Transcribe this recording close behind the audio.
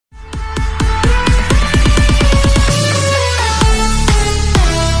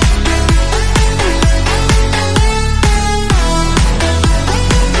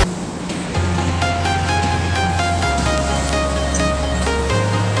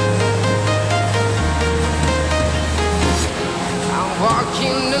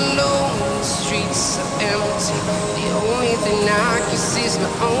thing I can see is my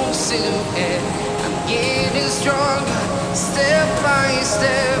own silhouette. I'm getting stronger, step by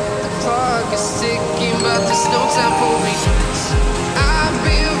step. The clock is ticking, but there's no time for regrets. I've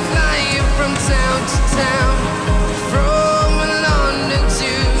been flying from town to town, from London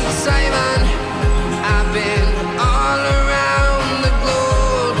to Taiwan. I've been all around the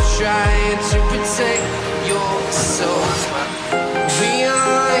globe trying to protect your soul. We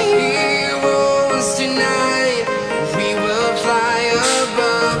are heroes tonight. We will fly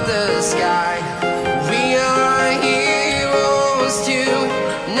above the sky. We are heroes tonight.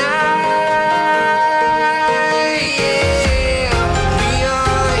 Yeah. We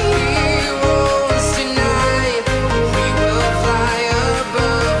are heroes tonight. We will fly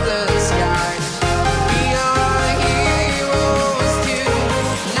above the sky. We are heroes tonight.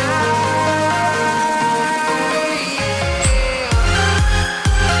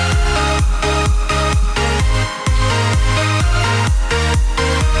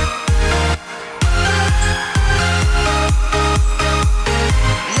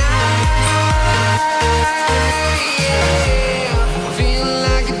 Feeling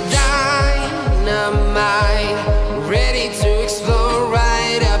like a dynamite, ready to explode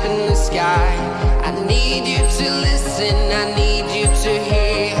right up in the sky. I need you to listen, I need you to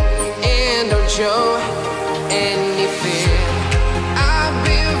hear, and don't show any fear. I've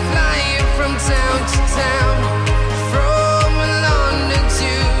been flying from town to town, from London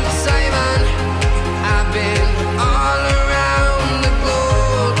to Taiwan. I've been all around the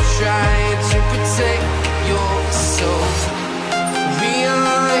globe trying to protect your soul. We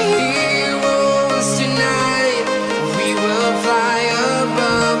are heroes tonight. We will fly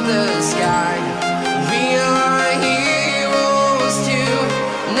above the sky. We are heroes tonight.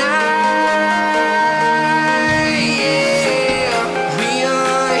 Yeah. We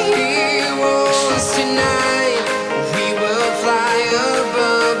are heroes tonight. We will fly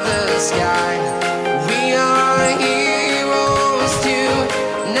above the sky. We are heroes tonight.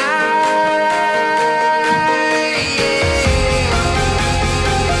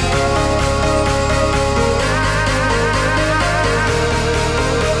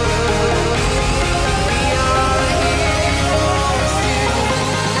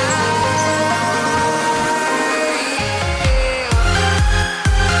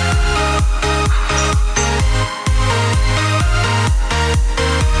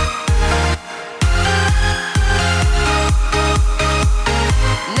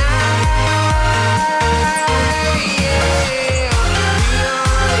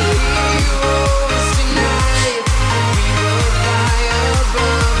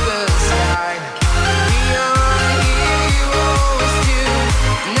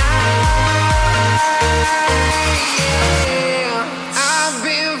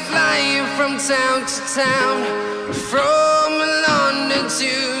 Town to town, from London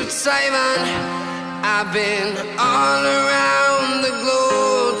to Taiwan. I've been all around the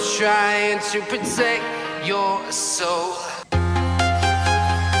globe trying to protect your soul.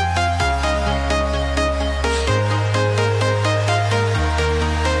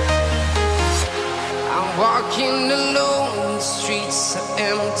 I'm walking alone, the streets are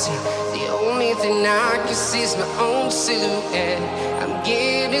empty. The only thing I can see is my own silhouette. I'm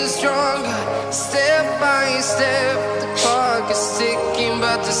getting stronger, step by step. The clock is ticking,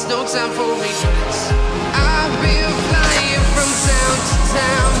 but there's no time for regrets. I've been flying from town to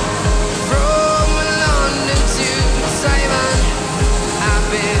town, from London to Taiwan. I've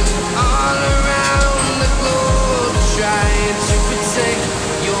been all around the globe trying to protect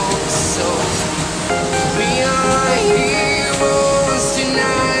your soul. We are heroes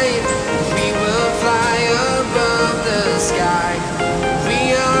tonight. We will fly above the sky. We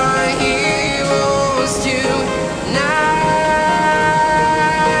are heroes tonight.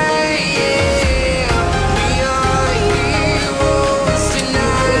 Yeah. We are heroes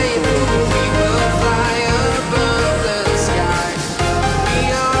tonight.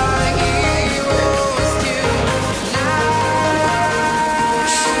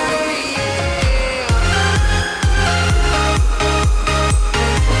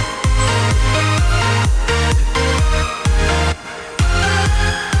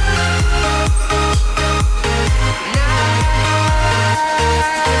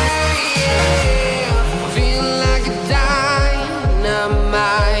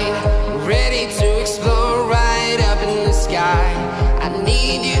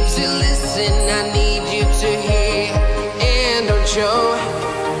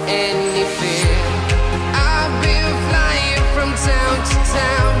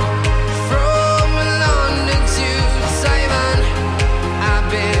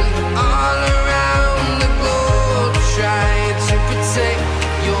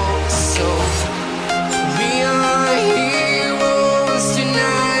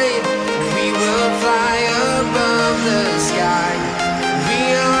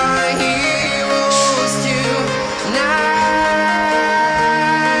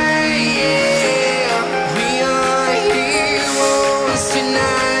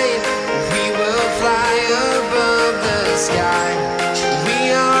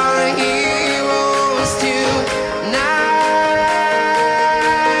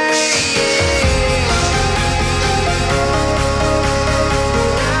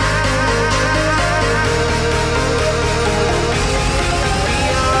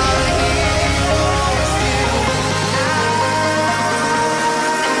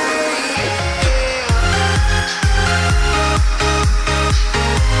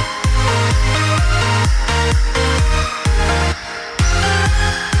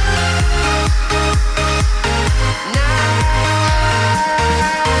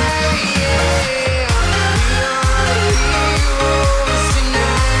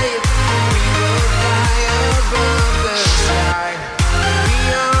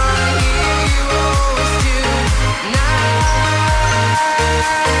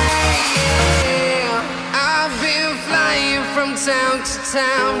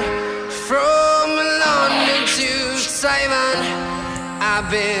 town, from London to Taiwan. I've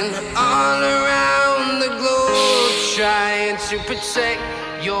been all around the globe trying to protect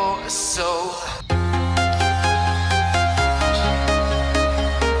your soul.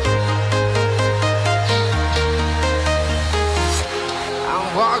 I'm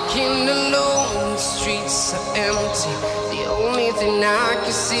walking alone, the streets are empty. The only thing I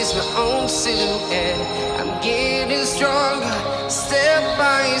can see is my own silhouette. I'm getting stronger, step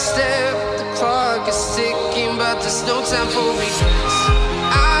by step. The clock is ticking, but there's no time for regrets.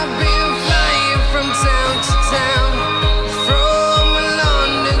 I've been flying from town to town, from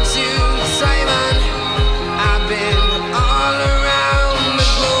London to Taiwan. I've been all around the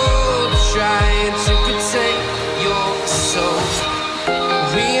globe trying to protect your soul.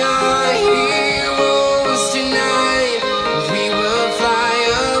 We are heroes tonight. We will fly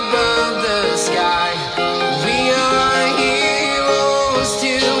above the sky. We are heroes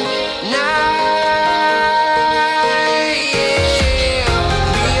tonight. Yeah.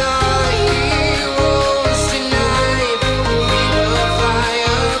 We are heroes tonight. We will fly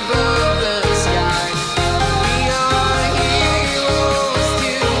above the sky. We are heroes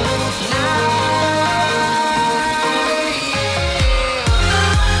tonight.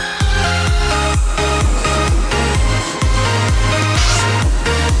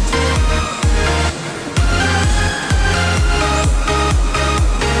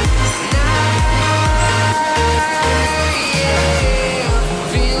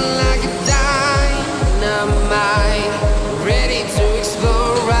 Feel like a dynamite, ready to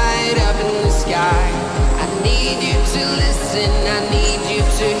explore right up in the sky. I need you to listen, I need you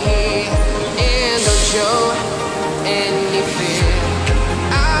to hear, and don't show any fear.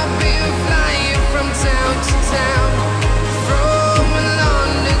 I've been flying from town to town, from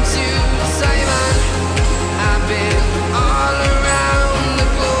London to Taiwan. I've been all around the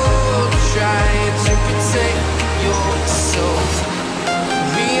globe trying to protect your soul.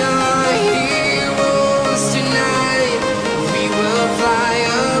 We are heroes tonight. We will fly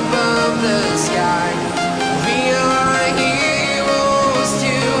above the sky. We are heroes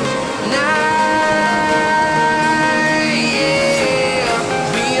tonight. Yeah.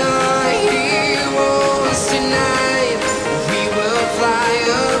 We are heroes tonight. We will fly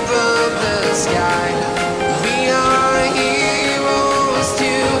above the sky. We are heroes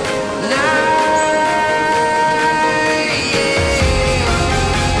tonight.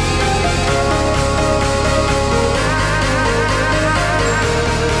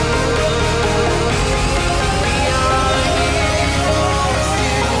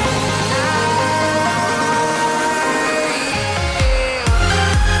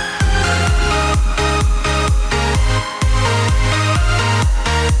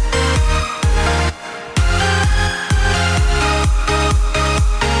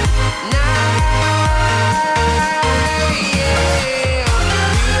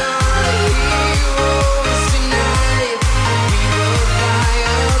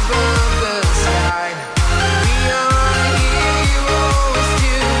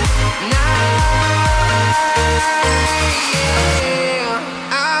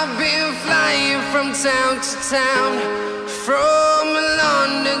 Town to town, from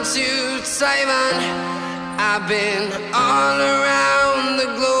London to Taiwan. I've been all around the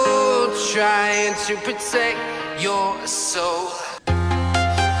globe trying to protect your soul.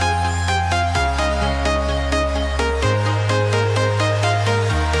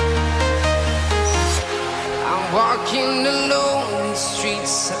 I'm walking alone, the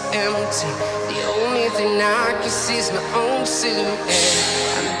streets are empty. The only thing I can see is my own silhouette.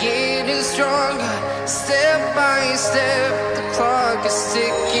 I'm getting stronger, step by step. The clock is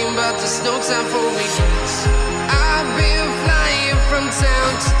ticking, but there's no time for regrets. I've been flying from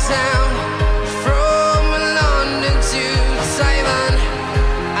town to town, from London to Taiwan.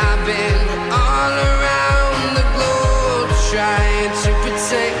 I've been all around the globe trying to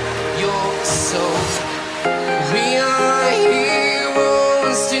protect your soul. We are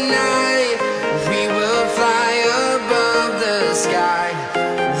heroes tonight.